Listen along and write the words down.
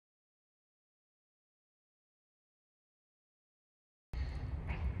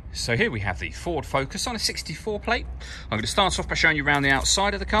So here we have the Ford Focus on a 64 plate. I'm going to start off by showing you around the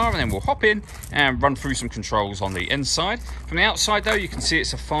outside of the car, and then we'll hop in and run through some controls on the inside. From the outside though, you can see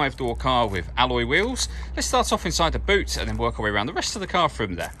it's a 5-door car with alloy wheels. Let's start off inside the boot and then work our way around the rest of the car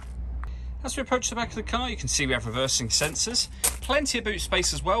from there. As we approach the back of the car, you can see we have reversing sensors, plenty of boot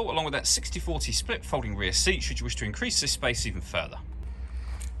space as well, along with that 60/40 split folding rear seat should you wish to increase this space even further.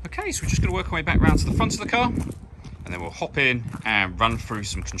 Okay, so we're just going to work our way back round to the front of the car, and then we'll hop in and run through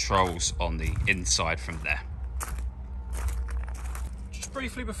some controls on the inside from there. Just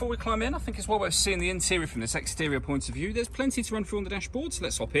briefly before we climb in, I think it's well worth seeing the interior from this exterior point of view. There's plenty to run through on the dashboard, so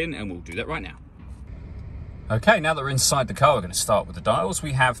let's hop in and we'll do that right now. Okay, now that we're inside the car, we're going to start with the dials.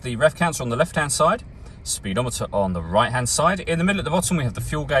 We have the rev counter on the left-hand side, speedometer on the right-hand side. In the middle at the bottom, we have the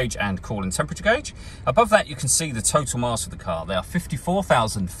fuel gauge and coolant temperature gauge. Above that, you can see the total miles of the car. They are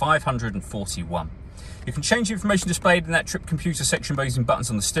 54,541. You can change the information displayed in that trip computer section by using buttons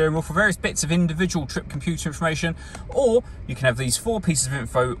on the steering wheel for various bits of individual trip computer information, or you can have these 4 pieces of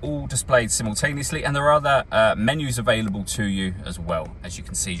info all displayed simultaneously, and there are other menus available to you as well, as you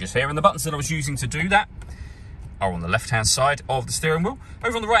can see just here. And the buttons that I was using to do that are on the left-hand side of the steering wheel.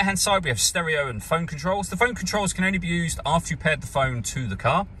 Over on the right-hand side, we have stereo and phone controls. The phone controls can only be used after you paired the phone to the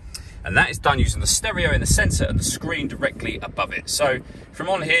car, and that is done using the stereo in the sensor and the screen directly above it. So from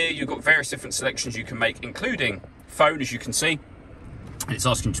on here, you've got various different selections you can make, including phone, as you can see. And it's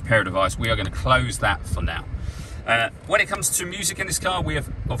asking you to pair a device. We are going to close that for now. When it comes to music in this car, we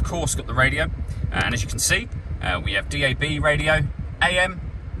have, of course, got the radio. And as you can see, we have DAB radio, AM,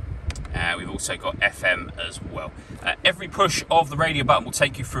 we've also got FM as well. Every push of the radio button will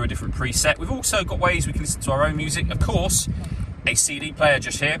take you through a different preset. We've also got ways we can listen to our own music. Of course, a CD player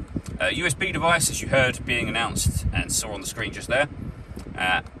just here, a USB device, as you heard being announced and saw on the screen just there.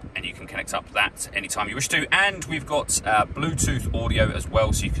 And you can connect up that anytime you wish to. And we've got Bluetooth audio as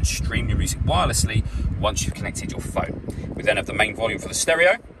well, so you can stream your music wirelessly once you've connected your phone. We then have the main volume for the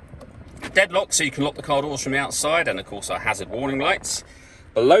stereo, deadlock, so you can lock the car doors from the outside, and of course our hazard warning lights.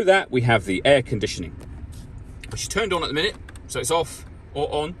 Below that, we have the air conditioning, which is turned on at the minute, so it's off or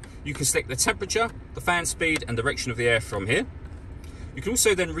on. You can select the temperature, the fan speed, and direction of the air from here. You can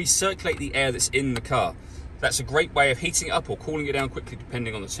also then recirculate the air that's in the car. That's a great way of heating it up or cooling it down quickly,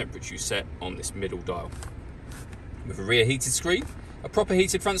 depending on the temperature you set on this middle dial. With a rear heated screen, a proper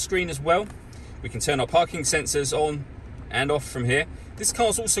heated front screen as well. We can turn our parking sensors on and off from here. This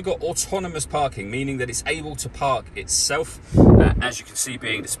car's also got autonomous parking, meaning that it's able to park itself, as you can see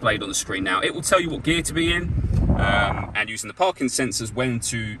being displayed on the screen now. It will tell you what gear to be in, and using the parking sensors when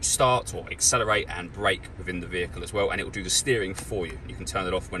to start or accelerate and brake within the vehicle as well, and it will do the steering for you. You can turn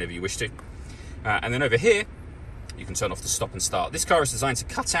it off whenever you wish to. And then over here, you can turn off the stop and start. This car is designed to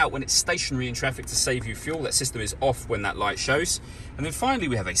cut out when it's stationary in traffic to save you fuel. That system is off when that light shows. And then finally,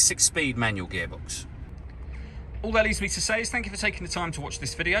 we have a 6-speed manual gearbox. All that leaves me to say is thank you for taking the time to watch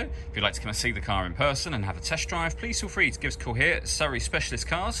this video. If you'd like to come and see the car in person and have a test drive, please feel free to give us a call here at Surrey Specialist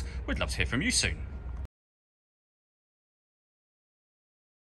Cars. We'd love to hear from you soon.